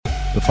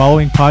The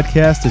following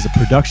podcast is a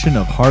production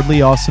of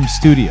Hardly Awesome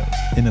Studios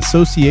in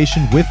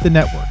association with the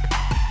network.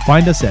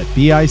 Find us at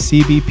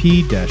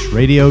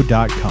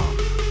bicbp-radio.com.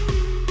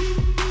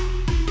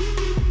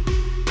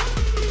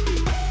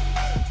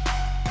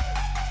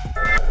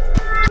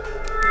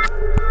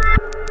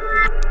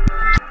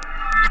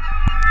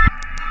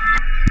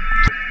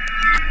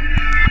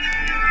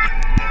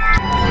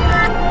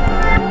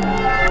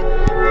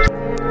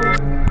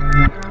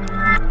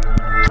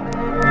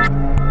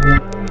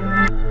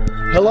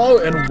 Hello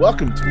and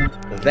welcome to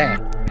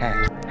That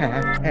Hats.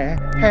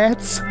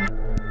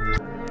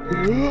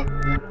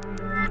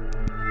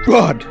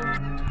 God.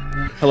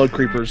 Hello,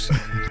 creepers.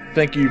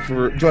 Thank you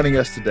for joining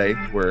us today,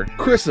 where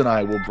Chris and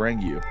I will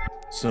bring you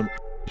some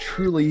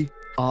truly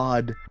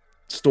odd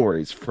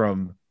stories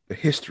from the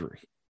history.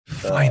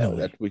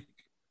 Finally.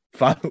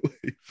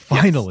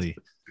 Finally.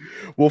 Yes.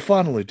 We'll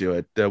finally do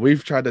it.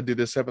 We've tried to do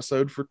this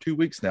episode for 2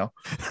 weeks now.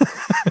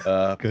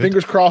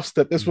 Fingers crossed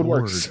that this one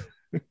works.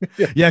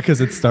 Yeah, because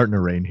it's starting to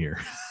rain here.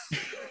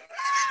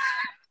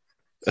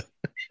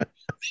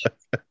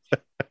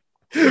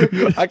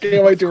 I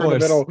can't wait till we're in the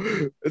middle.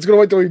 It's gonna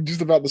wait till we're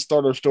just about to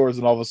start our stores,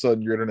 and all of a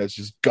sudden your internet's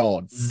just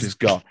gone.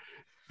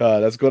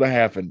 That's gonna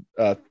happen.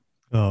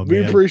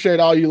 We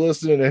appreciate all you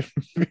listening and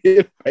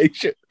being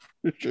patient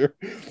for sure.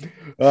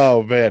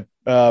 Oh man.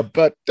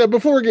 But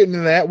before we get into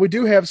that, we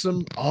do have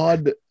an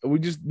odd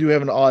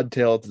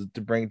tale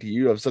to bring to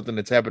you of something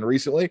that's happened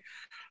recently.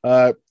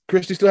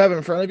 Chris, do you still have it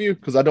in front of you?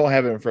 Because I don't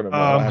have it in front of me.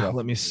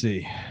 Let me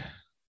see.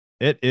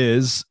 It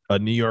is a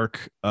New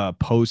York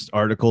Post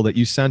article that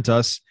you sent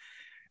us.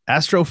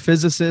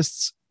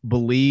 Astrophysicists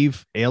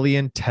believe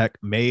alien tech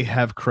may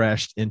have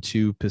crashed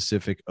into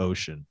Pacific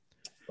Ocean.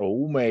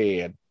 Oh,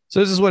 man. So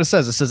this is what it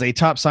says. It says a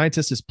top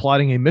scientist is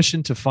plotting a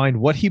mission to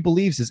find what he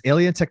believes is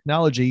alien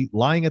technology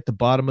lying at the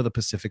bottom of the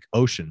Pacific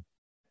Ocean.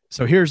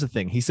 So here's the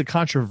thing. He's a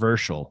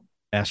controversial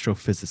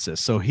astrophysicist.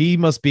 So he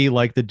must be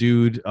like the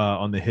dude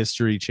on the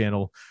History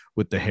Channel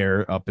with the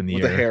hair up in the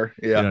air. The hair,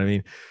 yeah. You know what I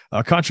mean?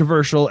 A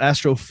controversial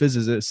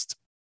astrophysicist,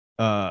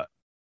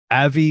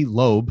 Avi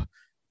Loeb,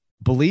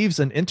 believes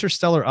an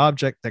interstellar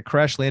object that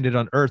crash landed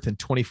on Earth in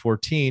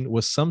 2014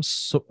 was some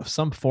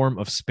form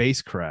of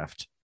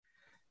spacecraft.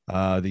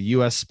 The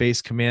U.S.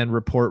 Space Command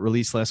report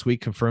released last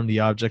week confirmed the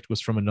object was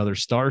from another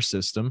star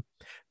system.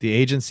 The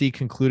agency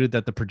concluded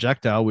that the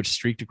projectile, which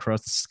streaked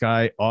across the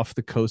sky off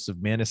the coast of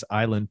Manus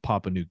Island,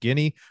 Papua New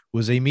Guinea,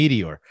 was a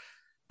meteor.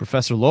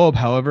 Professor Loeb,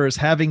 however, is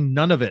having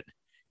none of it.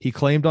 He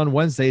claimed on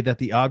Wednesday that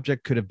the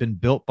object could have been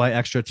built by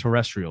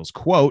extraterrestrials.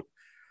 Quote,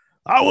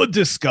 "Our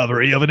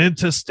discovery of an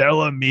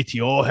interstellar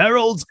meteor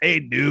heralds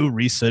a new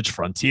research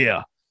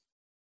frontier,"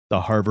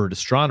 the Harvard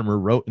astronomer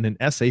wrote in an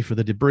essay for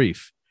the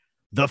debrief.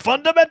 "The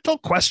fundamental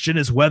question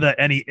is whether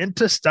any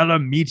interstellar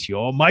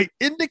meteor might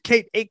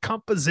indicate a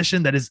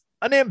composition that is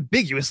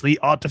unambiguously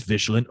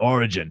artificial in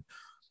origin.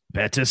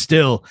 Better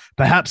still,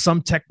 perhaps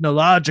some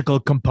technological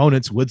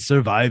components would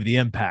survive the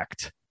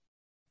impact."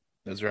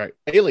 That's right.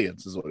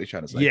 Aliens is what he's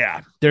trying to say.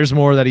 Yeah, there's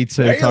more that he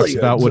talks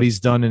about what he's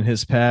done in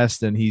his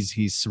past, and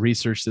he's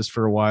researched this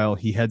for a while.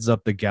 He heads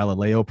up the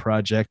Galileo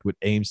project, which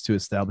aims to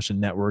establish a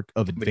network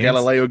of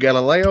advanced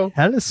Galileo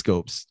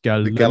telescopes.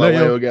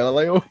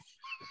 Galileo.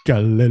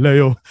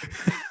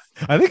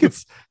 I think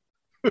it's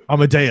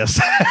Amadeus.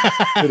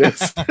 It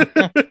is.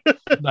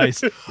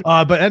 Nice.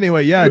 But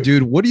anyway, yeah,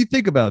 dude, what do you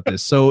think about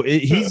this? So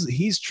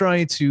he's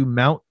trying to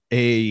mount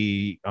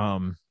a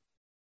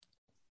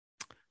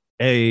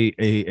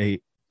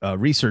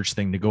research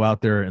thing to go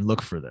out there and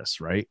look for this,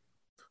 right?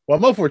 Well,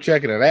 I'm up for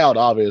checking it out,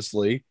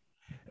 obviously.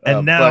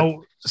 And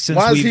now, since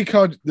why is he?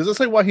 Does it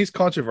say why he's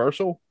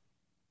controversial?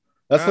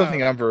 That's the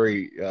thing I'm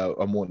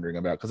wondering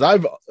about, because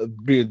I've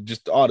been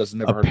just honest,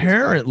 never heard.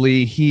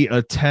 Apparently, he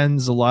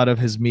attends a lot of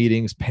his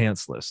meetings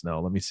pantsless.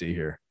 No, let me see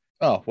here.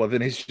 Oh well,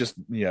 then he's just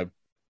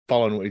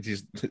following what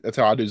he's. That's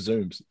how I do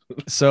Zooms.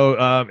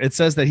 So it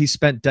says that he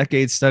spent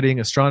decades studying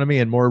astronomy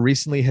and more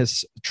recently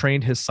has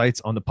trained his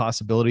sights on the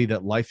possibility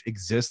that life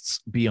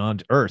exists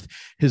beyond Earth.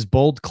 His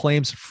bold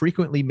claims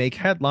frequently make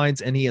headlines,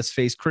 and he has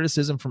faced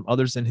criticism from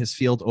others in his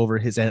field over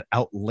his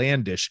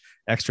outlandish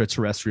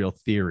extraterrestrial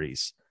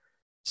theories.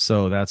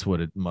 So that's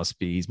what it must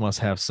be. He must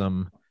have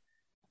some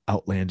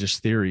outlandish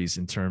theories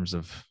in terms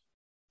of.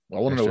 I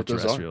want to know what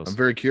those are. I'm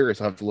very curious.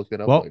 I have to look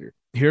that up later.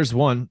 Here's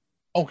one.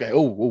 Okay.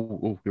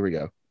 Oh, here we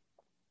go.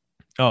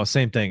 Oh,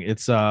 same thing.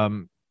 It's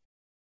the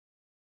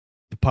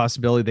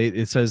possibility.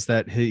 It says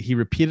that he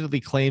repeatedly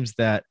claims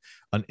that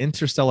an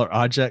interstellar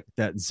object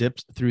that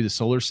zipped through the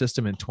solar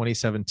system in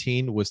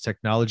 2017 was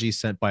technology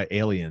sent by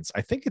aliens.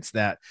 I think it's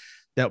that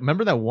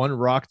remember that one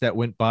rock that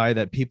went by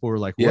that people were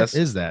like, "What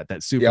is that?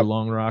 That super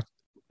long rock?"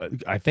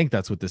 I think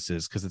that's what this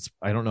is, because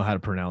I don't know how to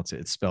pronounce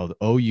it. It's spelled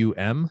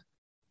Oumuamua.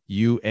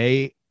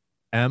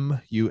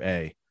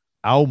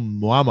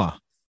 Oumuamua.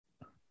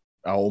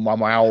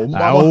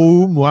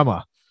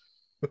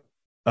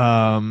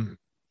 Oumuamua.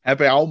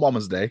 Happy Owl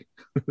Mama's Day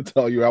to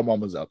all you Owl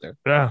Mamas out there.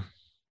 Yeah.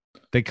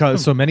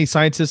 Because so many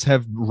scientists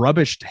have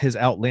rubbished his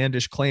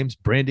outlandish claims,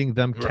 branding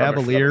them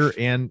cavalier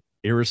and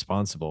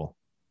irresponsible.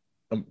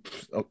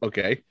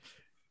 Okay.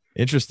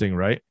 Interesting,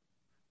 right?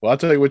 Well, I'll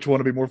tell you which one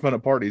would be more fun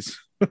at parties.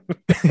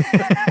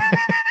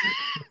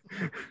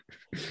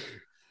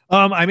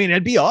 I mean,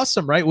 it'd be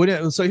awesome, right?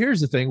 So here's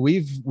the thing: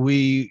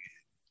 we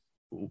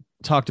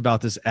talked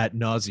about this ad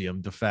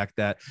nauseum. The fact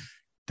that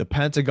the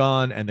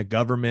Pentagon and the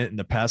government in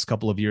the past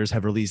couple of years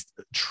have released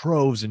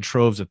troves and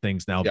troves of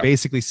things now,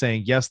 basically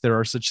saying, yes, there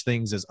are such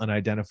things as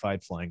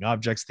unidentified flying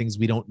objects, things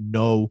we don't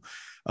know.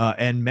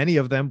 And many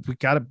of them, we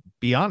got to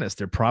be honest,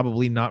 they're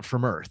probably not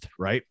from Earth,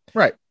 right?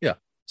 Right. Yeah.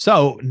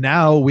 So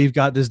now we've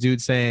got this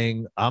dude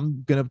saying,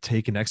 I'm going to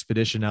take an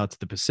expedition out to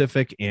the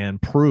Pacific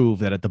and prove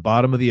that at the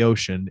bottom of the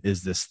ocean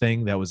is this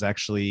thing that was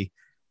actually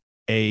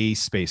a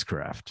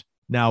spacecraft.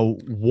 Now,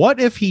 what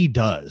if he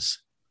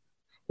does?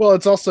 Well,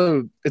 it's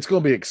going to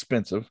be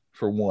expensive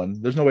for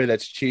one. There's no way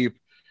that's cheap.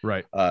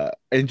 Right.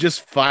 And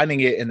just finding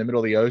it in the middle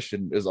of the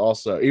ocean is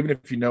also, even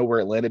if you know where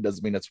it landed,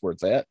 doesn't mean that's where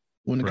it's at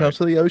when it comes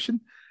to the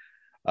ocean.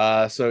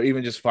 So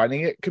even just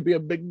finding it could be a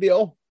big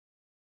deal.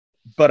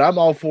 But I'm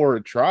all for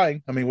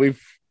trying. I mean,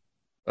 we've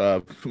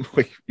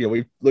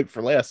looked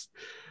for less.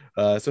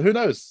 So who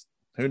knows?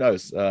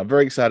 I'm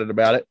very excited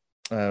about it.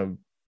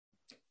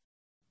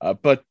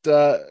 But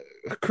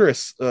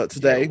Chris,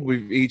 today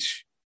we've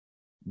each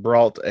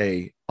brought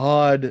a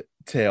odd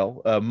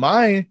tale.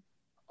 My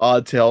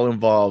odd tale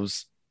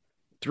involves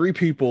 3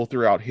 people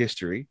throughout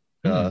history.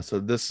 So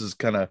this is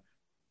kind of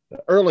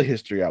early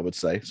history, I would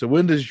say. So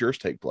when does yours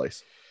take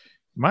place?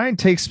 Mine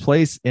takes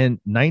place in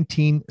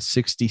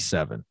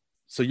 1967.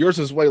 So yours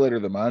is way later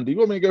than mine. Do you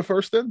want me to go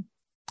first then?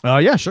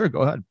 Yeah, sure.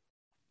 Go ahead.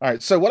 All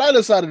right. So what I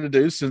decided to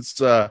do,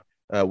 since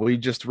we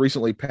just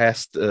recently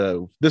passed,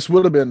 this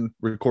would have been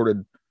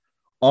recorded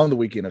on the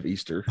weekend of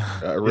Easter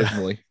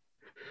originally.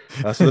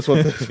 So that's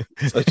what.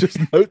 So just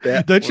note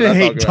that. Don't you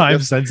hate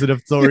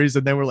time-sensitive stories?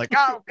 And then we're like,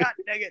 oh God,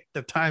 dang it,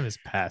 the time has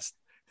passed.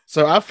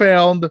 So I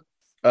found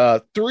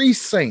 3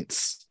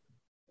 saints,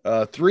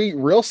 3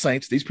 real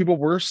saints. These people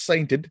were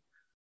sainted,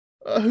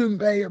 who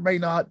may or may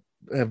not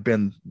have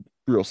been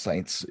real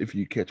saints, if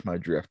you catch my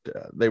drift.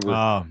 They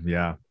were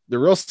they're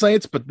real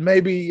saints, but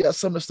maybe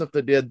some of the stuff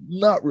they did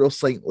not real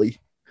saintly,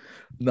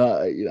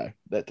 not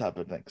that type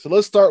of thing. So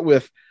let's start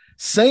with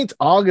Saint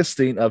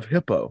Augustine of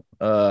Hippo,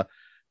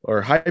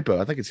 or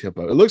Hippo. I think it's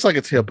Hippo. It looks like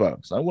it's Hippo,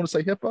 so I want to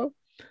say Hippo.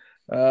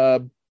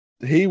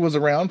 He was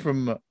around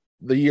from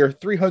the year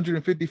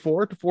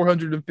 354 to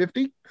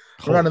 450,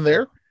 around in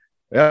there.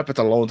 Yep, it's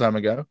a long time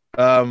ago.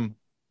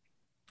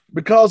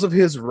 Because of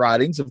his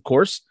writings, of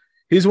course,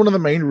 he's one of the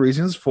main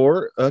reasons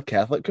for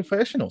Catholic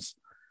confessionals.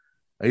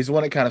 He's the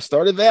one that kind of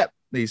started that.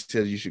 He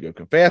says you should go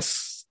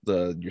confess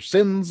your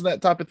sins and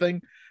that type of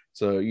thing.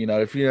 So,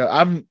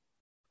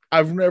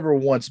 I've never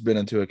once been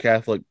into a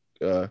Catholic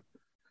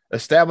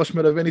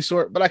establishment of any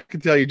sort, but I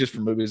can tell you just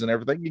from movies and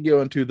everything, you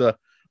go into the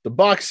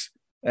box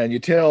and you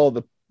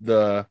tell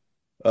the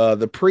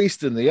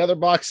priest in the other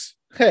box,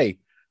 hey,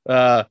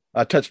 I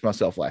touched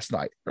myself last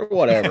night or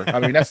whatever.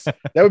 I mean, that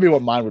would be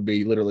what mine would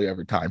be literally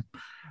every time.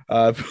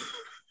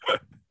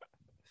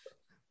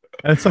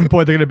 At some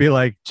point, they're going to be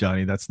like,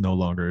 Johnny, that's no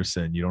longer a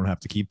sin. You don't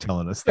have to keep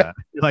telling us that.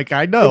 You're like,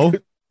 I know.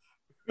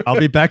 I'll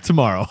be back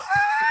tomorrow.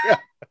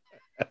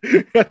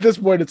 At this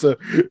point, it's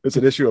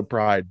an issue of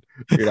pride.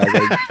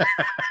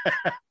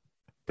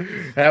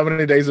 How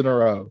many days in a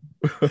row?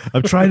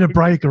 I'm trying to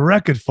break a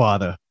record,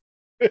 Father.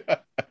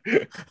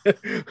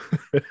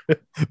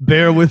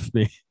 Bear with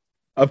me.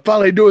 I'm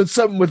finally doing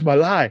something with my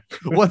life.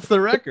 What's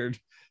the record?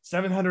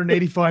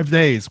 785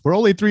 days. We're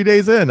only 3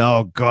 days in.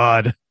 Oh,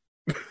 God.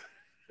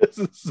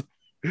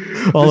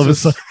 All of a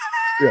sudden.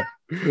 Yeah.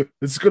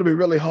 This is going to be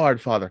really hard,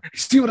 Father.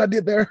 See what I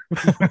did there?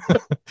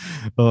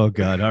 Oh,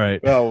 God. All right.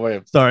 Oh,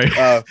 wait. Sorry.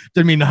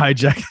 Didn't mean to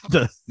hijack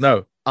this.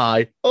 No,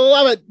 I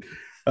love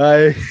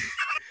it.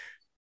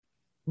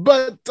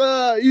 But,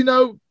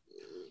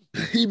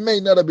 he may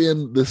not have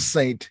been the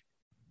saint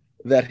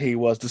that he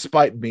was,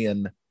 despite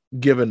being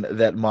given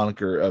that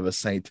moniker of a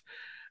saint.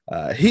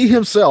 He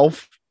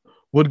himself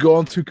would go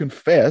on to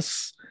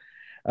confess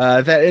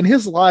that in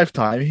his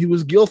lifetime, he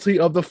was guilty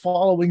of the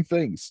following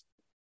things.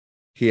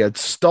 He had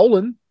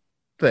stolen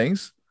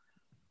things.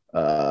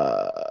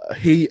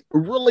 He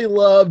really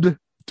loved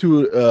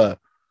to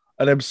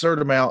an absurd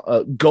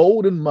amount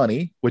gold and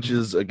money, which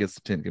is against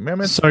the 10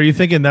 Commandments. So are you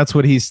thinking that's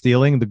what he's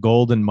stealing, the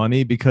gold and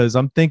money? Because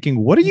I'm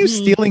thinking, what are you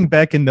stealing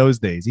back in those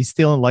days? He's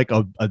stealing like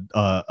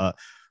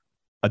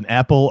an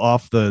apple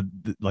off the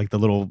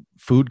little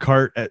food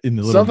cart in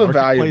the little something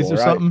valuable or right?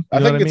 Something.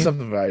 I think it's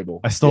something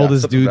valuable. I stole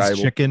this dude's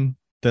chicken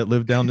that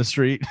lived down the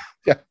street.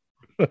 Yeah.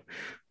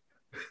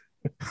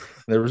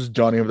 There was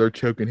Johnny over there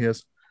choking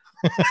his.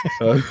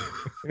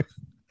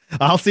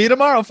 I'll see you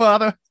tomorrow,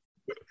 Father.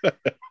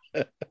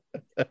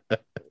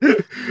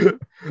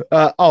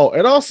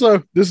 And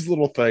also this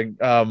little thing,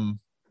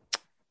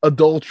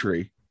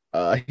 adultery.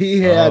 He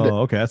had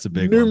okay, that's a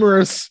big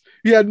numerous. One.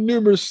 He had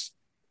numerous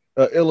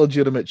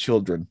illegitimate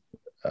children.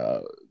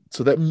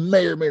 So that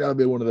may or may not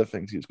be one of the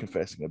things he was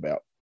confessing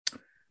about.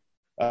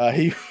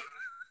 He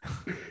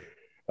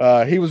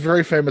was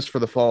very famous for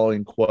the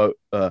following quote: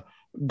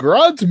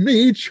 grant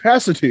me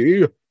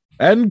chastity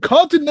and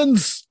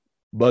continence,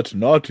 but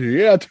not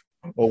yet.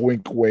 A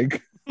wink,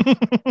 wink.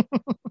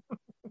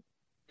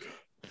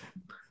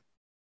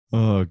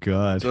 Oh,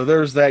 God. So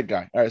there's that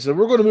guy. All right, so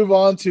we're going to move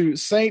on to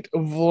Saint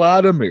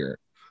Vladimir.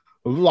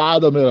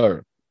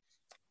 Vladimir.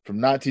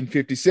 From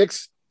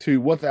 1956 to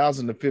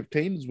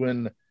 1015 is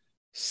when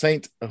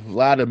Saint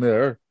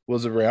Vladimir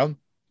was around.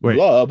 Wait.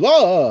 Blah,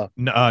 blah.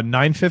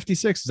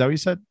 956, is that what you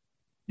said?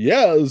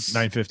 Yes.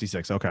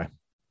 956, okay.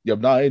 Yep,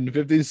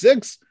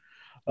 956.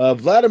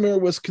 Vladimir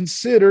was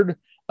considered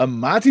a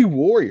mighty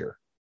warrior,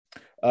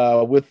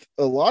 with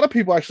a lot of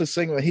people actually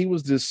saying that he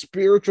was the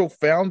spiritual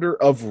founder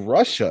of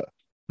Russia.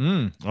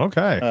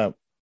 Okay.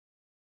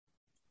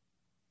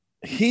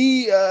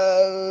 He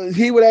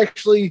would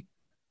actually,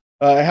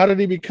 how did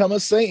he become a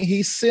saint?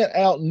 He sent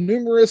out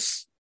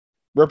numerous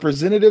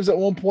representatives at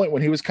one point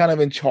when he was kind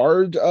of in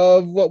charge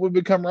of what would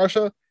become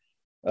Russia.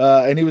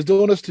 And he was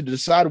doing this to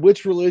decide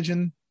which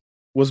religion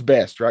was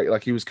best, right?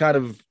 Like he was kind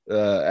of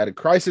at a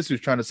crisis. He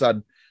was trying to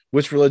decide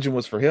which religion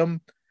was for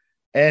him.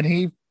 And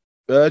he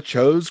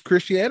chose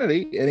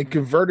Christianity, and he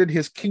converted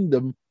his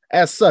kingdom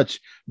as such.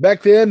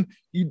 Back then,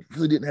 you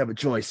really didn't have a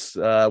choice.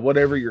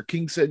 Whatever your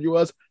king said you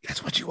was,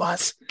 that's what you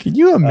was. Can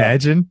you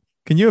imagine?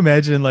 Can you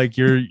imagine, like,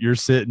 you're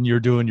sitting, you're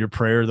doing your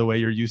prayer the way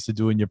you're used to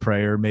doing your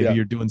prayer. Maybe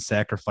you're doing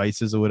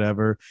sacrifices or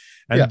whatever.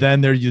 And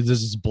then you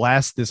just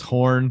blast this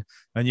horn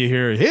and you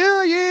hear,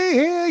 hear ye,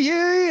 hear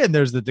ye. And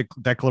there's the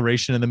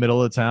declaration in the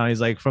middle of the town.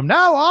 He's like, from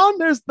now on,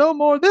 there's no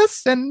more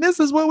this, and this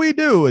is what we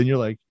do. And you're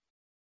like,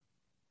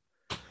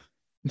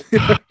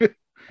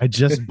 I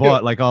just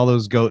bought like all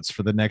those goats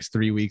for the next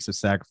 3 weeks of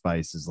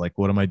sacrifices. Like,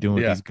 what am I doing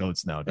with these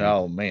goats now, dude?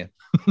 Oh, man.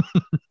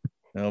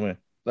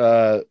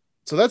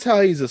 So that's how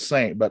he's a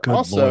saint. But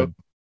Good Lord.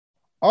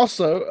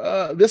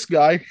 also, this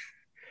guy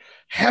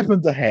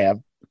happened to have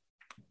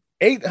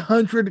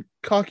 800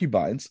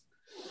 concubines,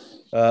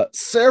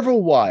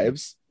 several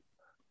wives.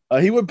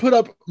 He would put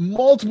up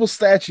multiple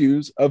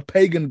statues of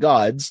pagan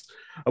gods,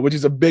 which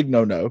is a big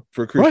no-no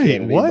for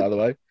Christianity, by the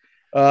way.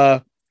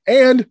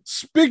 And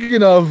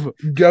speaking of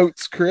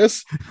goats,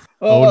 Chris,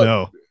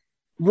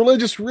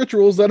 religious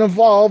rituals that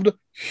involved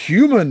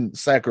human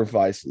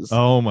sacrifices.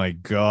 Oh my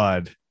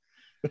God.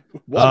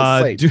 What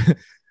a saint.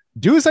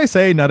 Do as I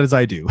say, not as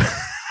I do.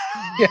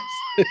 Yes.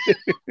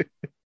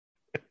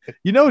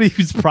 You know,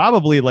 he's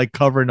probably like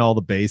covering all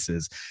the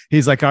bases.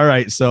 He's like, all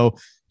right, so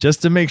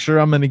just to make sure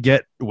I'm going to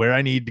get where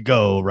I need to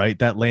go, right?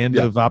 That land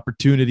of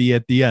opportunity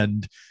at the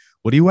end.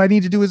 What do I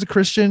need to do as a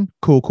Christian?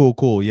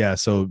 Cool. Yeah.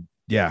 So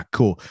yeah,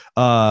 cool.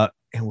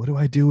 And what do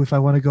I do if I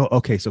want to go?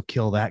 Okay, so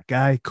kill that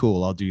guy.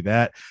 Cool, I'll do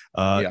that.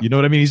 You know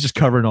what I mean? He's just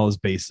covering all his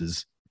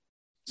bases.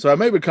 So I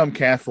may become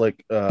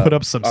Catholic. Put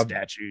up some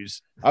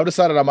statues. I've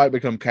decided I might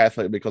become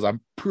Catholic because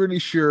I'm pretty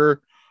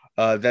sure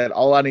that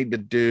all I need to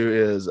do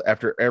is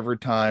after every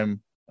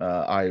time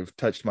I've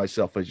touched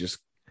myself, I just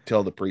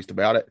tell the priest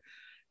about it.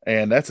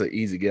 And that's an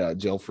easy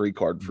jail-free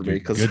card for me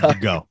because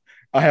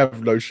I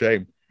have no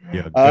shame.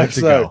 Yeah, good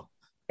to go.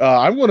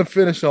 I'm going to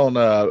finish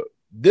on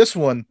this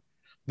one.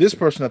 This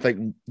person, I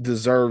think,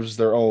 deserves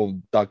their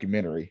own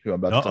documentary, who I'm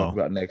about to talk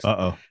about next.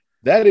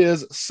 That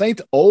is Saint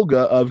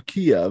Olga of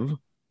Kiev,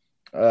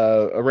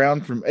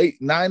 around from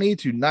 890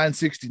 to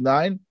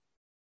 969.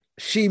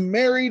 She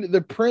married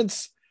the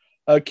Prince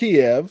of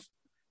Kiev,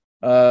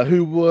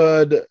 who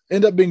would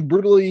end up being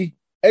brutally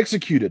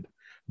executed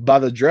by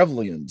the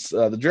Drevlians.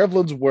 The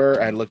Drevlians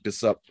were, I looked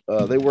this up,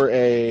 they were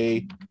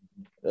I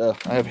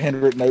have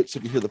handwritten notes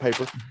if you hear the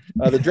paper.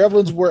 The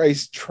Drevlians were a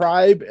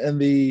tribe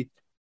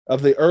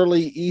of the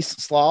early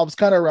East Slavs,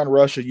 kind of around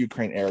Russia,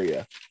 Ukraine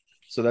area.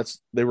 So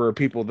they were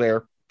people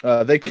there.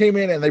 They came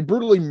in and they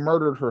brutally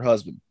murdered her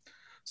husband.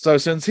 So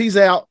since he's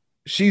out,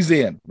 she's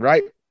in,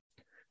 right?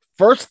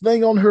 First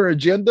thing on her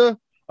agenda,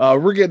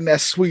 we're getting that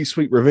sweet,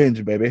 sweet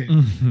revenge, baby.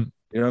 Mm-hmm.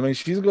 You know what I mean?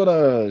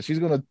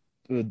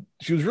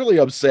 She was really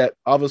upset.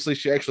 Obviously,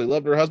 she actually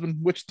loved her husband,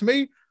 which to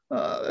me,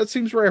 that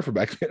seems rare for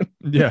back then.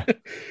 Yeah.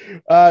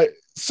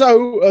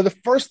 So the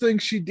first thing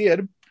she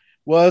did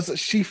was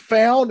she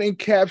found and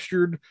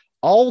captured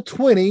all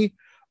 20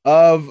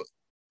 of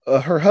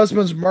her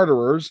husband's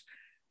murderers,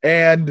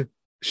 and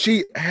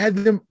she had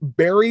them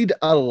buried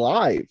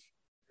alive,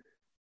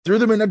 threw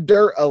them in the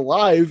dirt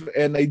alive,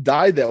 and they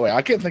died that way.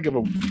 I can't think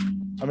of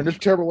there's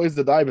terrible ways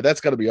to die, but that's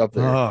got to be up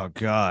there. Oh,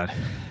 God.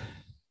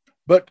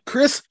 But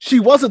Chris, she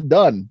wasn't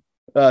done.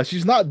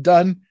 She's not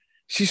done.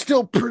 She's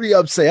still pretty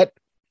upset.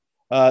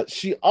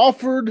 She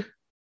offered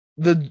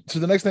the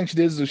next thing she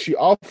did is she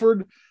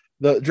offered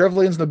the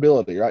Drevlians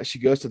nobility, right? She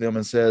goes to them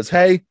and says,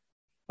 hey,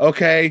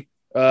 okay,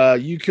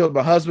 you killed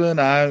my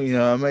husband. I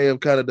may have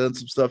kind of done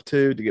some stuff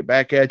too to get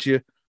back at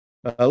you.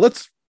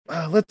 Let's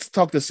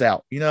talk this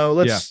out.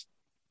 Let's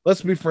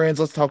be friends.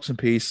 Let's talk some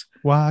peace.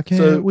 Why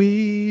can't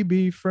we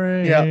be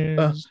friends?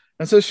 Yeah.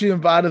 And so she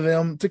invited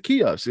them to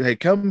Kiev. She said, hey,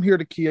 come here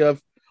to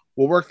Kiev.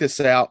 We'll work this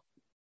out.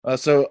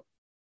 So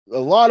a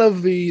lot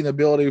of the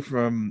nobility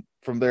from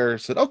there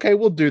said, okay,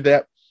 we'll do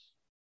that.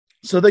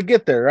 So they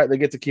get there, right? They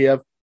get to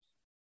Kiev.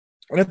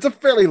 And it's a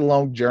fairly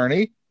long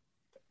journey.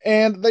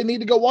 and they need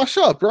to go wash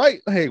up, right?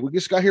 Hey, we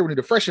just got here. We need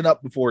to freshen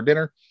up before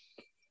dinner.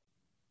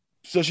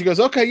 So she goes,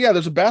 okay, yeah,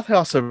 there's a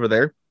bathhouse over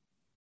there.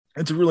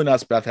 It's a really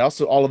nice bathhouse.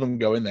 So all of them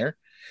go in there.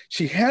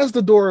 She has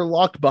the door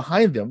locked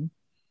behind them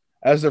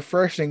as they're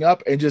freshening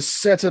up and just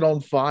sets it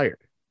on fire.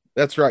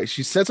 That's right.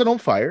 She sets it on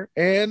fire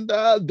and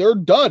they're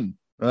done.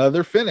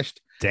 They're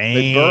finished. Dang.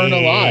 They burn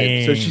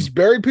alive. So she's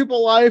buried people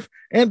alive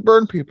and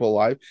burned people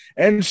alive.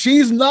 And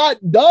she's not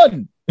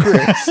done,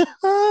 Chris.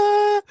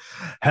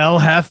 Hell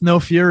hath no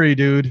fury,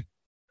 dude.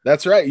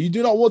 That's right. You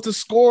do not want to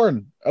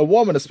scorn a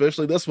woman,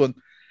 especially this one.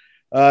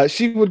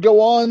 She would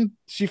go on.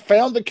 She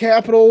found the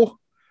capital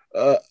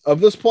of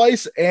this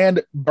place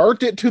and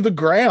burnt it to the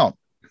ground.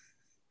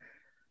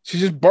 She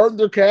just burnt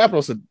their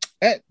capital. Said,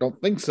 don't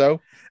think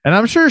so. And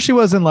I'm sure she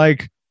wasn't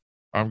like,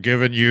 I'm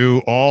giving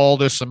you all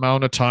this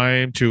amount of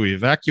time to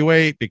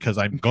evacuate because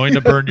I'm going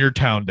to burn your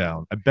town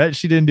down. I bet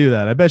she didn't do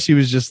that. I bet she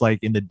was just like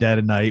in the dead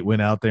of night,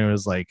 went out there and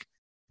was like,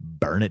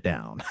 burn it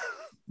down.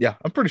 Yeah,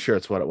 I'm pretty sure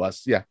it's what it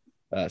was. Yeah.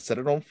 Set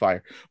it on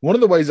fire. One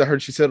of the ways I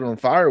heard she set it on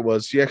fire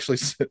was she actually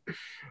said,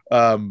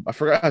 I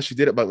forgot how she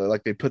did it, but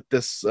like they put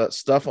this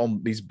stuff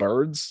on these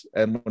birds,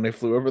 and when they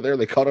flew over there,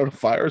 they caught on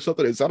fire or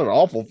something. It sounded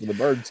awful for the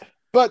birds.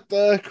 But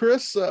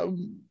Chris,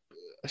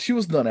 she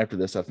was done after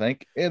this, I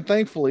think, and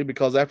thankfully,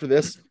 because after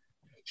this,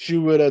 she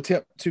would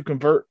attempt to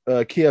convert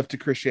Kiev to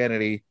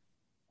Christianity,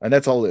 and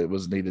that's all it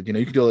was needed. You know,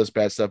 you could do all this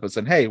bad stuff and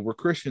say, "Hey, we're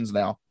Christians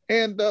now,"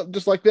 and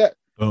just like that,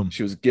 boom,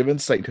 she was given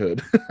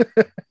sainthood.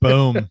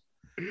 Boom.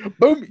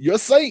 Boom, you're a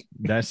saint.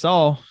 That's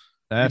all.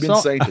 That's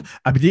all. Sainted.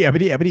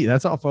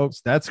 That's all,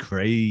 folks. That's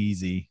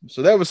crazy.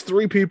 So that was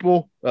three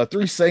people,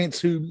 three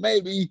saints who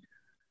maybe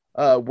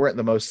weren't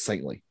the most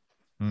saintly.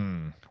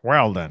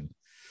 Well, then.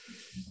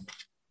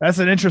 That's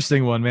an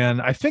interesting one, man.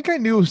 I think I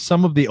knew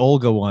some of the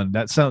Olga one.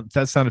 That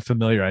sounded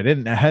familiar. I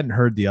hadn't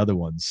heard the other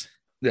ones.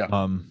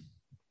 Yeah.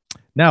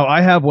 Now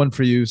I have one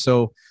for you.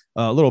 So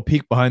a little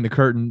peek behind the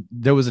curtain.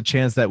 There was a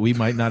chance that we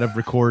might not have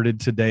recorded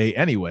today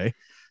anyway.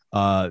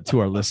 To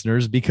our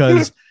listeners,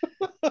 because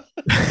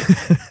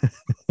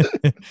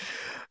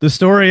the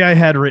story I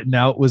had written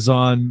out was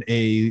on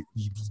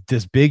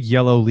this big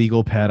yellow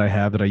legal pad I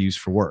have that I use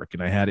for work,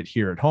 and I had it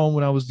here at home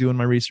when I was doing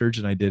my research,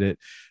 and I did it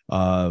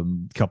a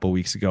couple of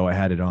weeks ago. I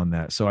had it on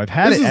that, so I've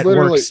had it at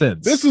work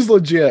since. This is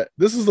legit.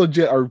 This is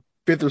legit. Our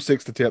fifth or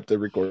sixth attempt to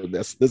record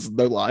this. This is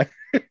no lie.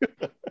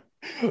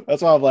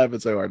 That's why I'm laughing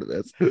so hard at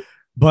this.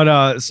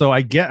 But so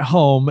I get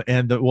home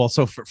and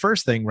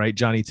first thing, right?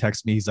 Johnny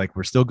texts me. He's like,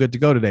 "We're still good to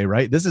go today,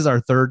 right?" This is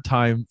our third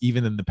time,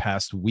 even in the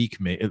past week,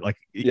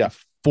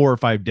 4 or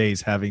 5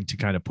 days, having to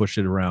kind of push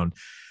it around.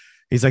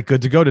 He's like,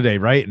 "Good to go today,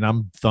 right?" And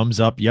I'm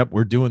thumbs up. Yep,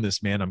 we're doing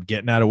this, man. I'm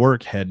getting out of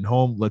work, heading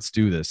home. Let's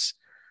do this.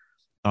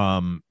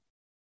 I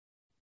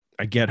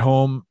get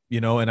home,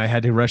 and I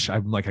had to rush.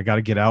 I'm like, I got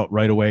to get out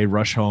right away,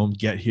 rush home,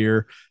 get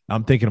here.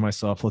 I'm thinking to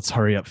myself, let's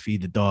hurry up,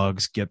 feed the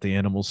dogs, get the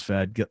animals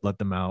fed, let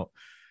them out.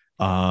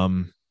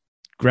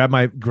 Grab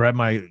my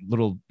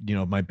little,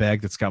 my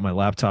bag that's got my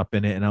laptop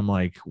in it. And I'm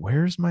like,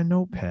 where's my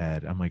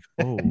notepad? I'm like,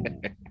 oh,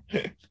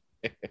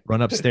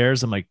 run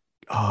upstairs. I'm like,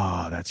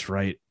 oh, that's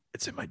right.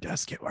 It's in my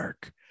desk at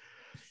work.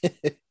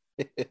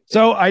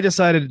 So I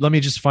decided, let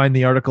me just find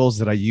the articles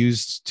that I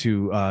used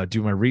to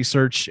do my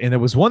research. And there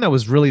was one that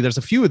was there's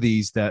a few of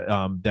these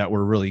that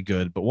were really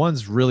good, but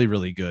one's really,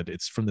 really good.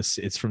 It's from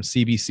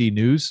CBC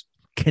News,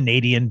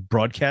 Canadian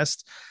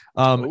broadcast.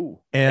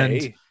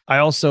 I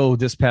also,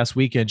 this past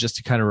weekend, just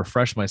to kind of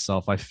refresh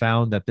myself, I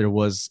found that it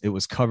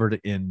was covered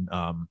in,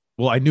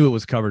 I knew it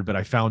was covered, but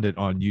I found it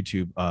on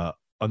YouTube,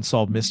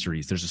 Unsolved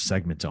Mysteries. There's a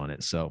segment on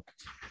it. So,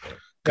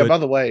 yeah, by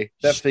the way,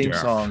 that theme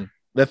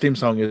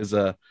song is,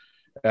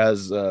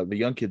 as the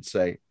young kids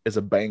say, is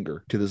a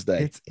banger to this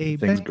day. It's a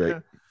thing's banger.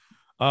 Great.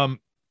 All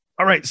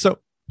right. So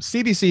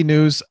CBC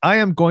News, I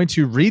am going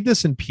to read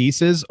this in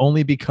pieces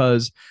only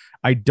because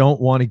I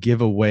don't want to give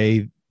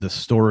away the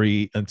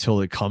story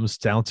until it comes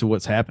down to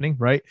what's happening,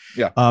 right?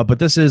 Yeah. But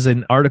this is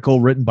an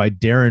article written by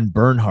Darren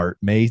Bernhardt,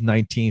 May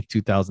 19th,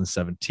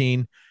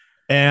 2017.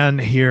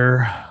 And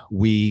here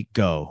we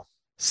go.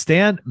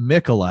 Stan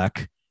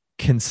Mikulak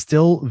can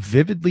still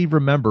vividly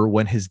remember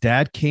when his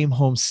dad came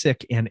home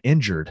sick and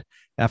injured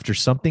after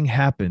something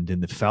happened in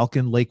the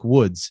Falcon Lake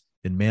Woods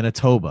in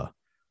Manitoba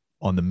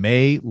on the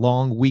May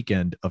long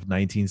weekend of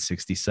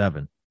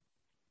 1967.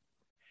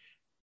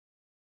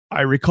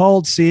 I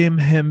recalled seeing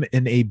him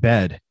in a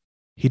bed.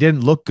 He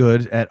didn't look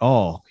good at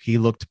all. He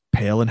looked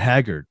pale and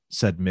haggard,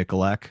 said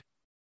Mikulak,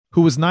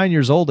 who was 9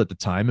 years old at the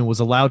time and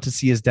was allowed to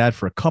see his dad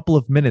for a couple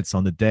of minutes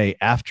on the day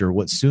after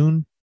what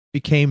soon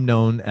became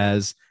known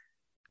as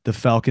the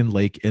Falcon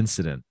Lake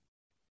incident.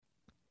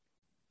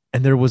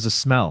 And there was a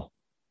smell.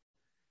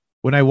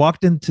 When I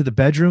walked into the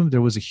bedroom,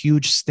 there was a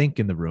huge stink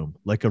in the room,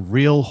 like a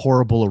real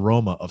horrible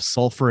aroma of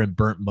sulfur and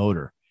burnt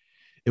motor.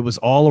 It was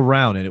all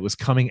around and it was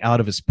coming out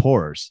of his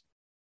pores.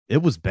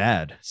 It was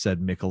bad,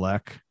 said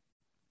Mikulak.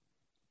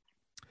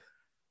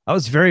 I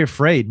was very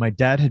afraid. My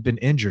dad had been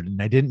injured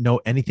and I didn't know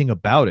anything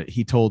about it,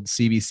 he told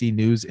CBC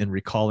News in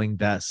recalling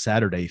that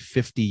Saturday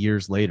 50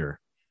 years later.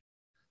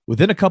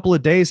 Within a couple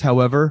of days,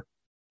 however,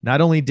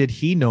 Not only did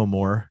he know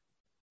more,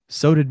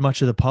 so did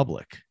much of the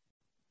public.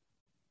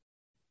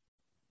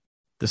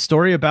 The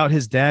story about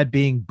his dad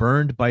being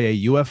burned by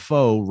a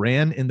UFO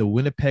ran in the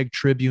Winnipeg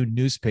Tribune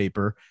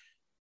newspaper.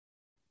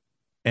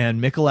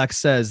 And Michalak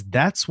says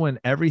that's when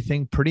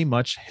everything pretty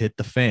much hit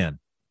the fan.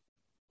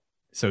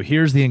 So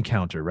here's the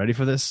encounter. Ready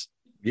for this?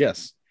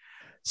 Yes.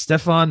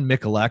 Stefan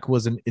Michalak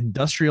was an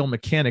industrial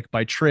mechanic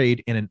by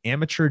trade and an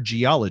amateur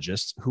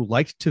geologist who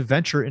liked to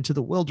venture into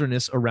the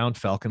wilderness around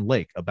Falcon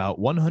Lake, about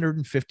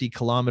 150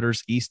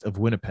 kilometers east of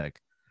Winnipeg,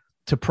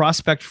 to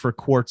prospect for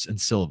quartz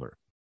and silver.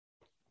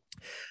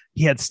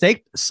 He had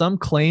staked some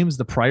claims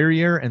the prior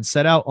year and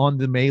set out on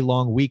the May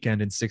long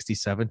weekend in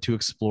 1967 to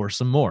explore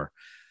some more.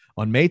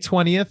 On May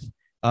 20th,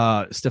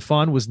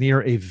 Stefan was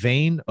near a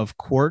vein of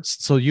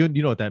quartz. So you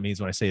know what that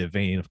means when I say a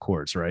vein of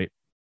quartz, right?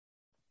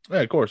 Yeah,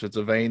 of course. It's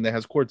a vein that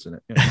has quartz in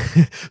it.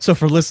 Yeah. So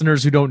for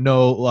listeners who don't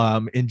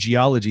know, in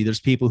geology,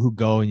 there's people who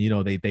go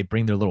and, they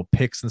bring their little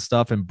picks and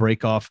stuff and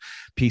break off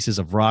pieces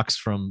of rocks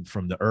from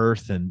the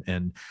earth.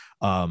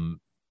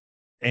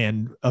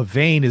 And a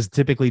vein is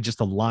typically just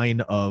a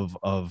line of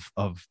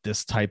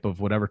this type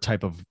of whatever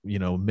type of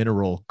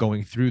mineral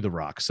going through the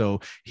rock. So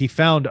he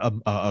found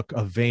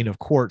a vein of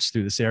quartz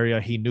through this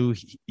area. He knew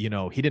he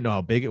didn't know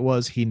how big it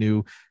was. He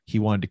knew he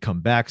wanted to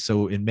come back.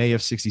 So in May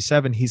of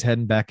 1967, he's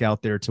heading back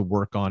out there to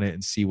work on it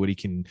and see what he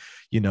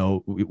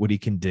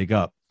can dig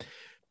up.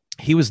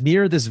 He was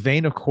near this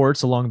vein of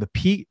quartz along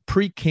the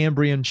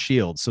Precambrian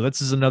shield. So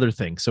this is another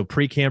thing. So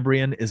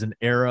Precambrian is an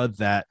era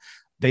that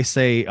they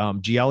say,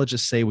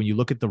 geologists say, when you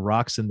look at the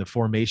rocks and the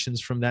formations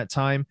from that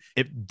time,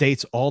 it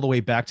dates all the way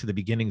back to the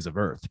beginnings of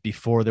Earth,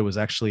 before there was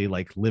actually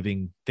like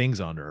living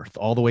things on Earth,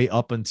 all the way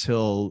up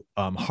until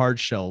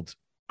hard-shelled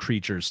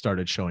creatures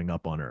started showing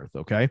up on Earth.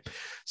 Okay.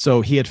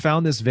 So he had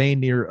found this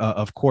vein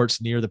of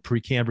quartz near the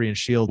Precambrian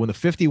shield when the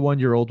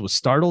 51-year-old was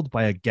startled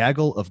by a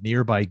gaggle of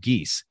nearby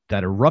geese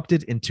that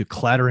erupted into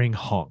clattering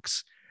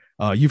honks.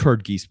 You've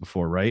heard geese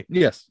before, right?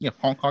 Yes. Yeah.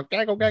 Honk, honk,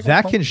 gaggle, gaggle.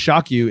 That can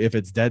shock you if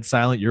it's dead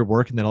silent. You're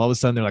working, then all of a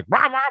sudden they're like,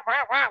 wah, wah, wah,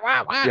 wah,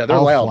 wah, wah. Yeah, they're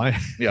loud.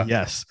 Yeah.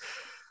 Yes.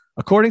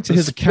 According to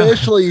his account,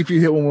 especially if you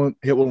hit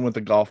one with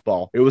a golf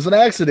ball. It was an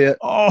accident.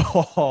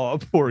 Oh,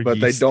 poor but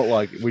geese. They don't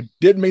like it. We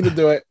didn't mean to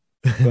do it.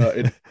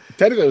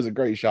 Technically, it was a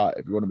great shot,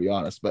 if you want to be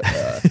honest. But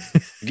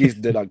geese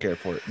did not care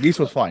for it. Geese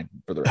was fine,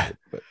 for the record.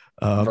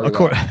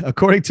 But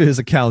according to his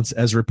accounts,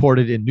 as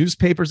reported in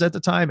newspapers at the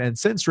time and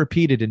since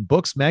repeated in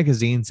books,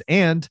 magazines,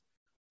 and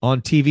on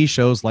TV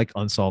shows like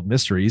Unsolved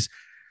Mysteries,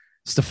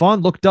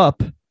 Stefan looked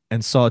up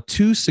and saw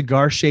two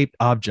cigar-shaped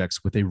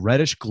objects with a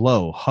reddish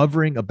glow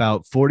hovering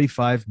about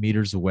 45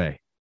 meters away.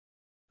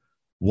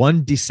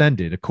 One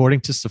descended,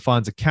 according to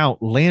Stefan's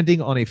account,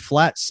 landing on a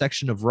flat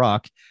section of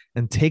rock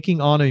and taking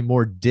on a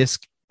more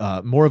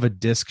of a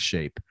disc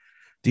shape.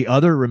 The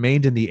other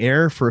remained in the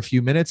air for a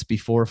few minutes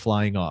before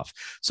flying off.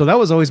 So that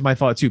was always my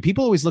thought too.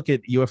 People always look at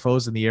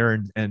UFOs in the air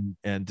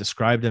and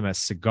describe them as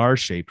cigar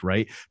shaped,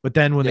 right? But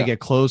then when they get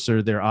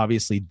closer, they're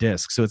obviously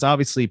discs. So it's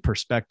obviously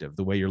perspective,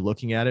 the way you're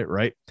looking at it,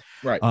 right?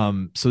 Right.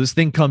 So this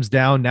thing comes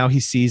down. Now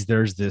he sees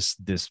there's this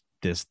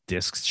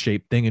disc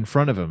shaped thing in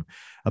front of him,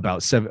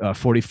 about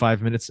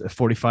 45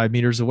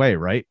 meters away,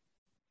 right?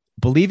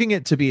 Believing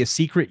it to be a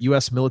secret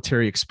U.S.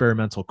 military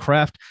experimental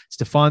craft,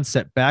 Stefan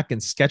sat back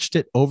and sketched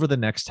it over the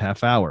next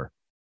half hour.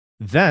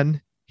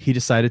 Then he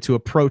decided to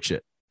approach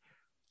it,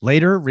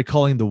 later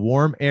recalling the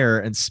warm air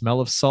and smell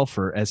of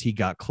sulfur as he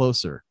got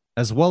closer,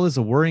 as well as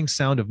a whirring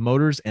sound of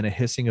motors and a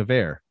hissing of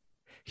air.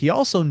 He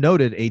also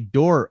noted a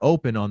door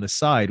open on the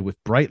side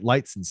with bright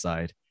lights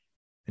inside,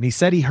 and he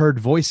said he heard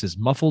voices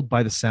muffled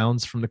by the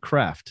sounds from the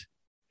craft.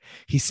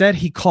 He said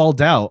he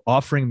called out,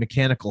 offering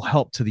mechanical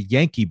help to the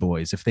Yankee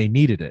boys if they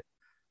needed it.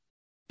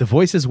 The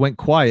voices went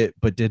quiet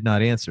but did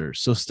not answer,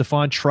 so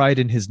Stefan tried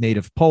in his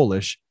native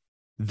Polish,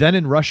 then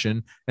in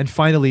Russian, and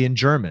finally in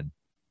German.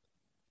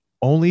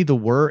 Only the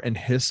whir and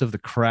hiss of the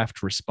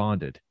craft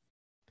responded.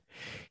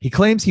 He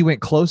claims he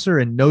went closer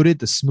and noted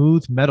the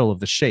smooth metal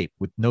of the shape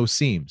with no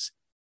seams.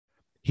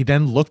 He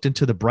then looked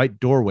into the bright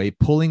doorway,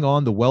 pulling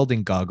on the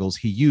welding goggles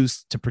he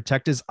used to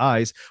protect his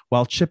eyes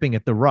while chipping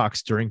at the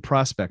rocks during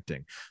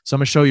prospecting. So I'm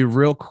going to show you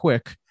real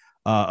quick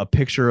a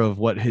picture of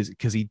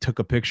because he took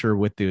a picture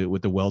with the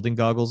welding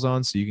goggles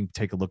on, so you can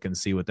take a look and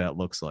see what that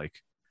looks like.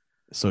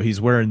 So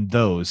he's wearing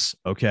those,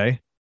 okay?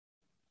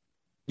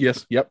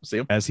 Yes, yep, see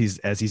him. As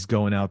he's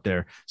going out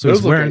there. So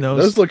he's wearing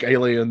those. Those look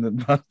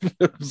alien,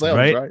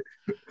 right?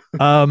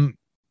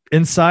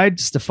 Inside,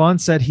 Stefan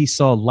said he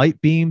saw light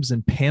beams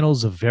and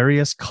panels of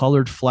various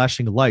colored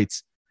flashing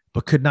lights,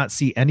 but could not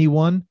see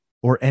anyone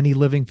or any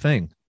living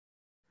thing.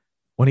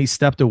 When he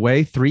stepped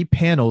away, 3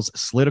 panels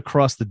slid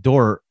across the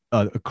door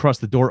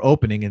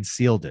opening and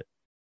sealed it.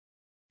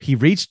 He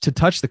reached to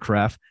touch the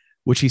craft,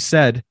 which he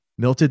said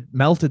melted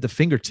the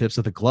fingertips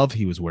of the glove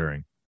he was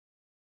wearing.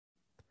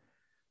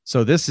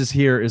 So this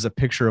is a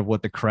picture of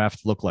what the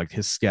craft looked like,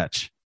 his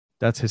sketch.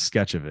 That's his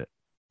sketch of it.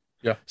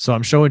 Yeah. So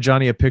I'm showing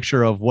Johnny a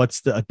picture of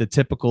what's the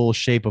typical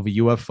shape of a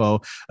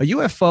UFO. A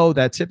UFO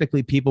that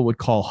typically people would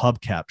call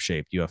hubcap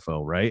shaped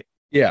UFO, right?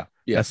 Yeah.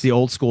 Yes. That's the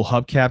old school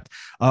hubcap.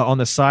 On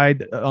the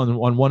side,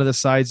 on one of the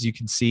sides, you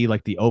can see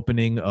like the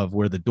opening of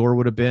where the door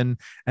would have been.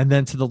 And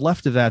then to the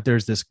left of that,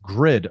 there's this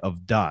grid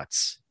of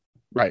dots.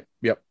 Right.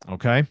 Yep.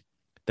 Okay.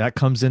 That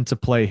comes into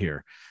play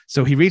here.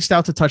 So he reached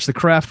out to touch the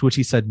craft, which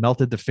he said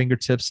melted the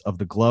fingertips of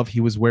the glove he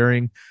was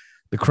wearing.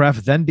 The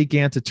craft then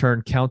began to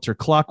turn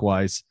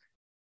counterclockwise.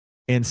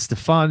 And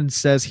Stefan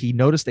says he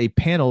noticed a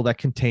panel that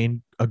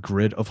contained a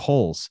grid of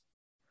holes.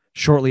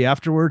 Shortly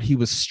afterward, he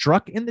was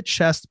struck in the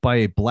chest by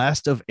a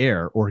blast of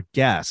air or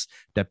gas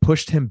that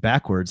pushed him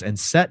backwards and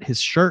set his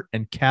shirt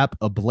and cap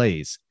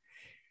ablaze.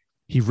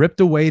 He ripped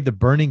away the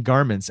burning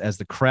garments as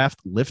the craft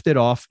lifted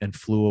off and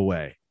flew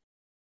away.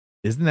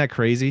 Isn't that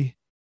crazy?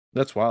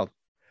 That's wild.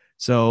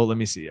 So let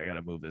me see. I got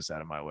to move this out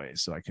of my way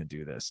so I can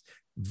do this.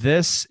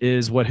 This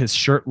is what his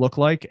shirt looked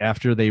like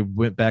after they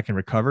went back and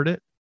recovered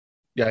it.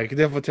 Yeah, you can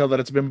definitely tell that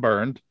it's been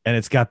burned. And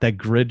it's got that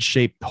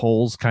grid-shaped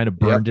holes kind of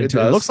burned into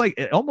it.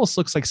 It almost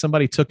looks like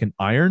somebody took an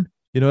iron,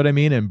 you know what I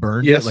mean, and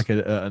burned it like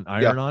an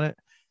iron on it.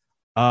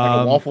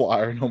 Like a waffle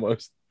iron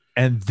almost.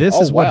 And this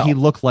is what he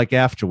looked like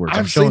afterwards.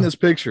 I've seen this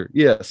picture.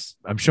 Yes.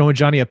 I'm showing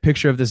Johnny a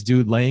picture of this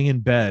dude laying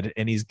in bed,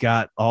 and he's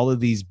got all of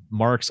these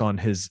marks on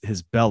his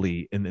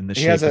belly in the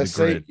shape of the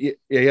grid.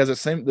 He has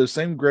the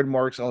same grid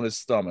marks on his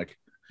stomach.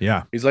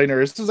 Yeah. He's laying there.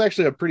 This is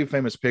actually a pretty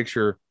famous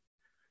picture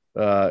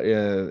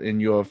in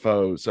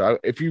UFO. So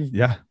if you've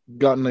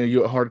gotten the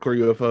hardcore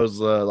UFOs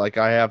like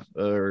I have,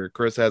 or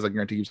Chris has, I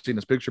guarantee you've seen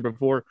this picture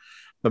before.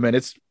 But man,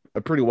 it's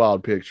a pretty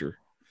wild picture.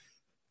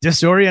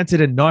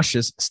 Disoriented and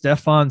nauseous,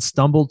 Stefan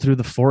stumbled through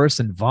the forest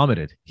and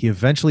vomited. He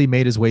eventually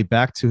made his way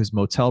back to his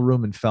motel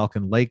room in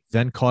Falcon Lake,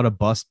 then caught a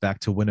bus back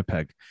to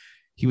Winnipeg.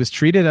 He was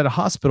treated at a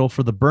hospital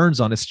for the burns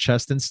on his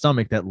chest and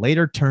stomach that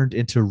later turned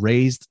into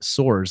raised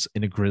sores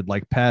in a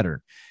grid-like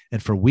pattern.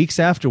 And for weeks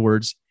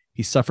afterwards,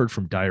 he suffered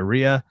from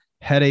diarrhea,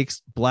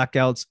 headaches,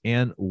 blackouts,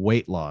 and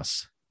weight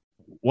loss.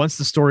 Once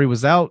the story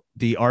was out,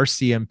 the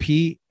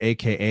RCMP,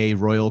 aka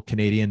Royal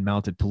Canadian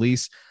Mounted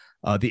Police,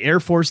 the Air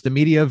Force, the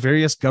media,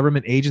 various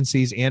government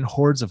agencies, and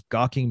hordes of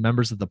gawking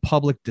members of the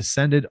public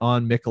descended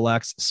on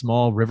Michalak's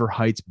small River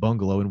Heights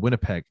bungalow in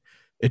Winnipeg.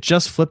 It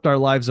just flipped our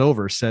lives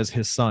over, says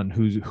his son,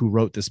 who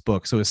wrote this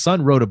book. So his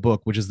son wrote a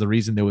book, which is the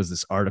reason there was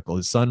this article.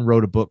 His son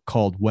wrote a book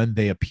called When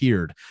They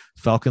Appeared,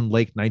 Falcon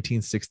Lake,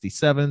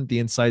 1967, the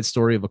inside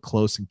story of a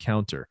close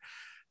encounter.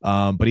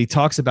 But he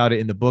talks about it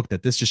in the book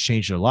that this just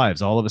changed their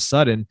lives. All of a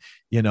sudden,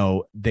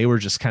 they were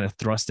just kind of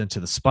thrust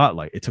into the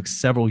spotlight. It took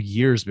several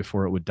years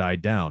before it would die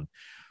down.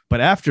 But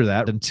after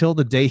that, until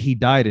the day he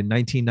died in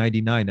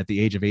 1999 at the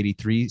age of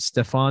 83,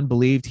 Stefan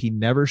believed he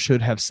never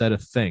should have said a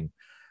thing.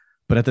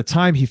 But at the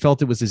time, he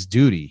felt it was his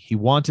duty. He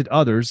wanted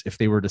others, if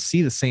they were to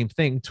see the same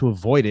thing, to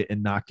avoid it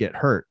and not get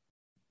hurt.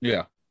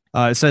 Yeah.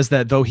 It says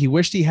that though he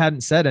wished he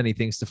hadn't said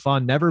anything,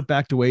 Stefan never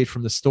backed away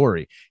from the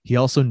story. He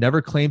also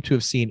never claimed to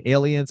have seen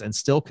aliens and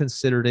still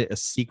considered it a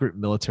secret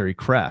military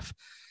craft.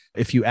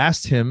 If you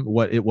asked him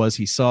what it was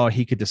he saw,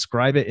 he could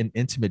describe it in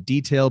intimate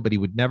detail, but he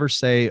would never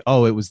say,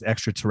 oh, it was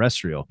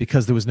extraterrestrial,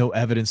 because there was no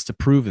evidence to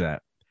prove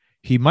that.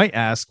 He might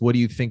ask, what do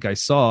you think I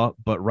saw?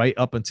 But right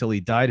up until he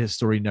died, his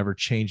story never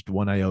changed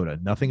one iota.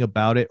 Nothing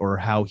about it or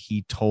how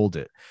he told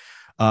it.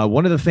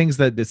 One of the things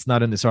that it's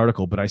not in this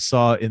article, but I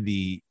saw in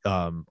the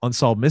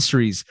Unsolved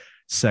Mysteries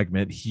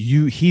segment,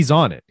 he's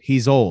on it.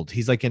 He's old.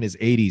 He's like in his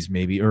 80s,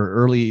 maybe,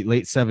 or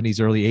late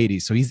 70s, early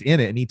 80s. So he's in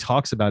it, and he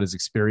talks about his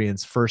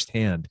experience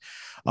firsthand.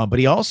 But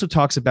he also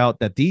talks about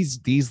that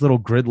these little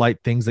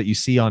grid-like things that you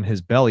see on his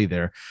belly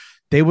there,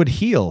 they would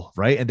heal,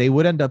 right? And they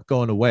would end up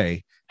going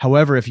away.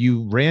 However, if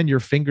you ran your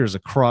fingers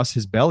across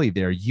his belly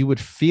there, you would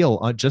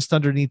feel just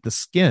underneath the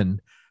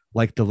skin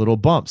like the little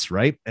bumps,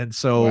 right? And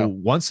so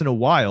once in a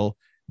while,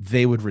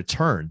 they would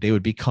return. They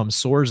would become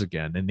sores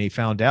again. And they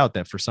found out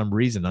that for some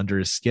reason under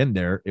his skin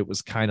there, it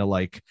was kind of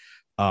like,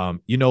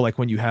 like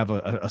when you have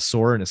a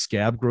sore and a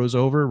scab grows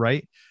over,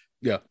 right?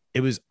 Yeah. It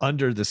was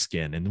under the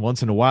skin. And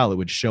once in a while, it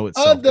would show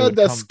itself. Under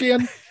the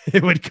skin.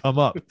 It would come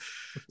up.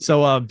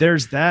 So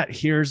there's that.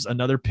 Here's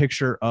another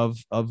picture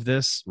of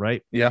this,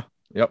 right? Yeah.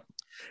 Yep.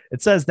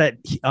 It says that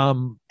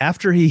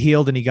after he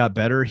healed and he got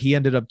better, he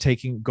ended up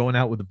going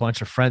out with a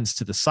bunch of friends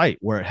to the site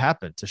where it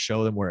happened to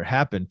show them where it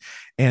happened.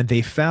 And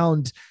they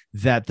found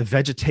that the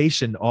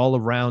vegetation all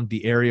around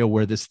the area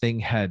where this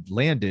thing had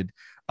landed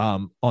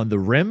on the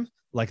rim,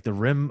 like the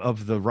rim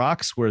of the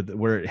rocks where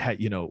it had,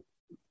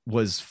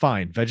 was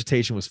fine.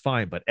 Vegetation was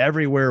fine, but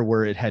everywhere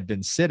where it had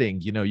been sitting,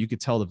 you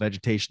could tell the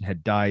vegetation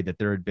had died, that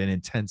there had been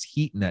intense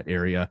heat in that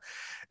area.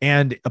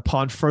 And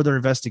upon further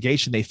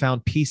investigation, they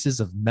found pieces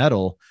of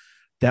metal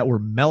that were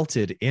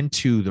melted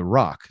into the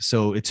rock.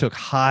 So it took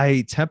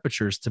high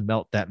temperatures to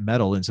melt that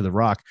metal into the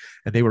rock,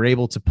 and they were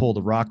able to pull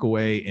the rock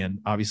away. And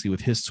obviously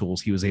with his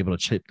tools, he was able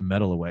to chip the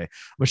metal away. I'm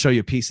gonna show you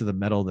a piece of the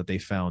metal that they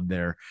found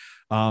there.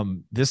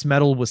 This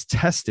metal was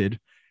tested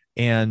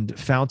and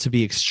found to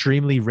be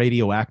extremely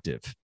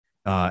radioactive,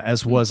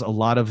 as was a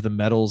lot of the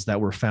metals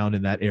that were found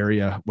in that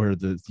area where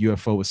the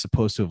UFO was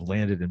supposed to have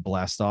landed and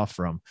blast off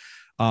from.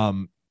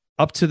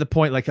 up to the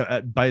point, like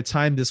by the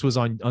time this was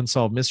on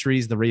Unsolved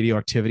Mysteries, the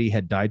radioactivity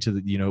had died to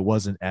the, it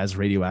wasn't as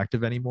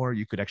radioactive anymore.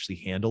 You could actually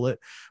handle it.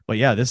 But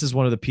yeah, this is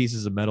one of the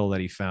pieces of metal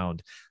that he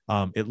found.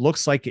 It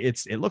looks like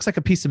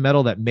a piece of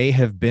metal that may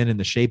have been in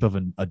the shape of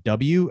a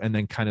W and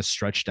then kind of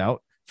stretched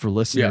out for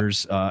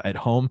listeners at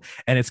home.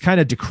 And it's kind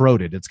of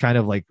decroded. It's kind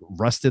of like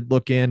rusted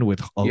looking with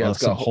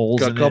some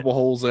holes in it. A couple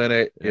holes in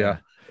it. Yeah.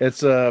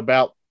 It's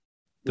about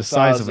the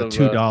size of a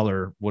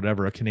 $2,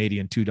 whatever a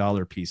Canadian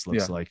 $2 piece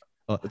looks like.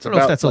 I don't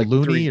know if that's like a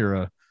loonie or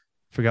a.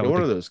 Forgot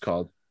what are those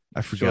called?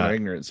 I forgot.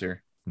 Ignorance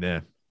here.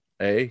 Yeah.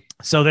 Hey.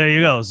 So there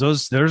you go.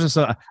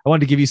 I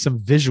wanted to give you some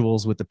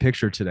visuals with the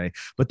picture today,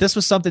 but this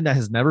was something that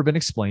has never been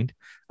explained.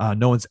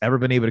 No one's ever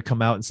been able to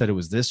come out and said it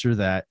was this or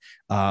that.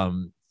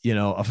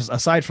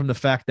 Aside from the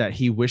fact that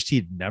he wished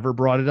he'd never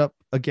brought it up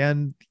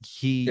again,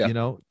 he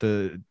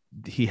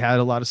had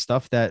a lot of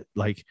stuff that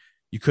like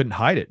you couldn't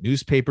hide it.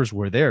 Newspapers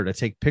were there to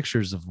take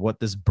pictures of what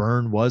this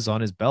burn was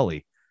on his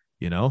belly,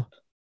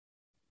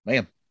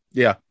 Man,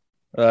 yeah.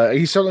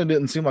 He certainly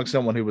didn't seem like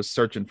someone who was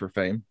searching for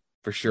fame,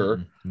 for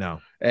sure.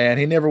 No. And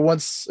he never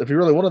once, if he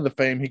really wanted the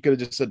fame, he could have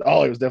just said,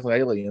 "Oh, it was definitely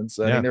aliens."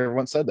 He never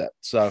once said that.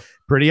 So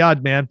pretty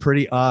odd, man.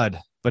 Pretty odd.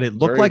 But it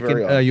looked like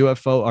a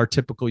UFO, our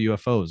typical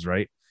UFOs,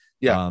 right?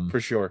 Yeah, for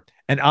sure.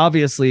 And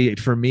obviously,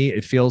 for me,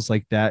 it feels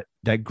like that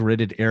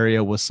gridded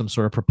area was some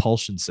sort of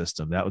propulsion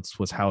system. That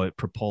was how it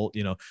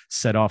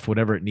set off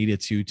whatever it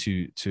needed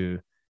to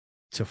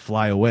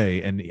fly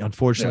away. And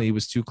unfortunately, it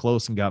was too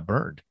close and got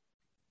burned.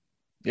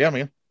 Yeah,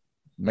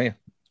 man.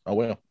 Oh,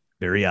 well.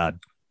 Very odd.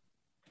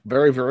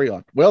 Very, very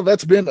odd. Well,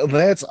 that's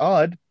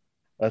odd.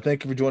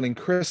 Thank you for joining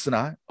Chris and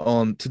I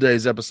on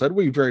today's episode.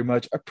 We very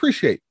much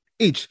appreciate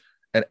each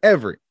and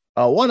every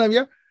one of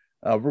you.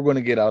 We're going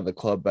to get out of the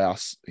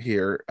clubhouse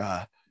here.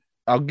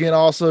 Again,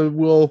 also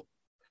we'll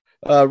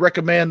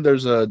recommend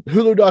there's a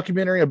Hulu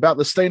documentary about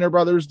the Stainer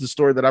brothers, the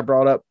story that I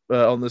brought up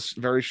on this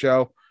very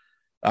show.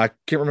 I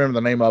can't remember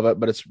the name of it,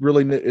 but it's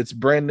really new. It's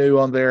brand new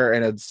on there,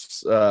 and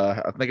it's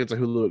I think it's a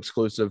Hulu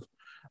exclusive.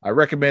 I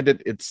recommend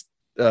it. It's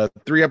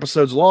 3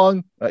 episodes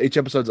long. Each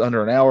episode's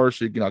under an hour,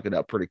 so you can knock it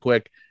out pretty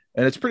quick,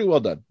 and it's pretty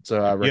well done.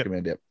 So I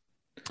recommend it.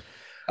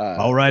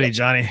 All righty,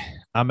 Johnny.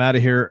 I'm out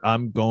of here.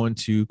 I'm going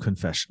to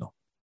confessional.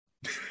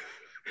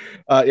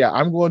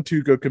 I'm going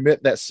to go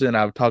commit that sin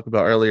I've talked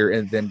about earlier,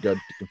 and then go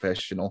to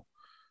confessional.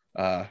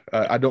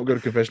 I don't go to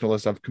confessional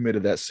unless I've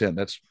committed that sin.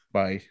 That's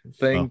my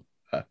thing.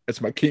 It's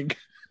my kink.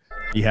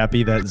 Be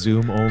happy that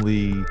Zoom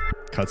only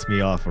cuts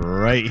me off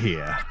right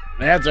here.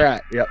 That's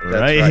right. Yep.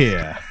 That's right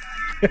here.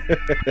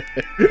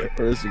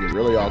 This is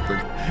really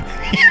awkward.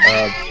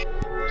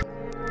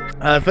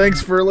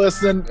 Thanks for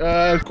listening.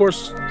 Of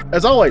course,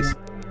 as always,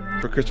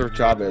 for Christopher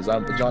Chavez,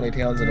 I'm Johnny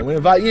Townsend, and we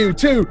invite you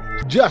to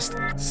just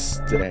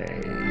stay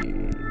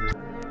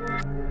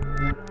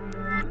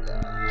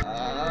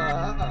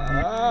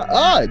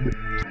odd.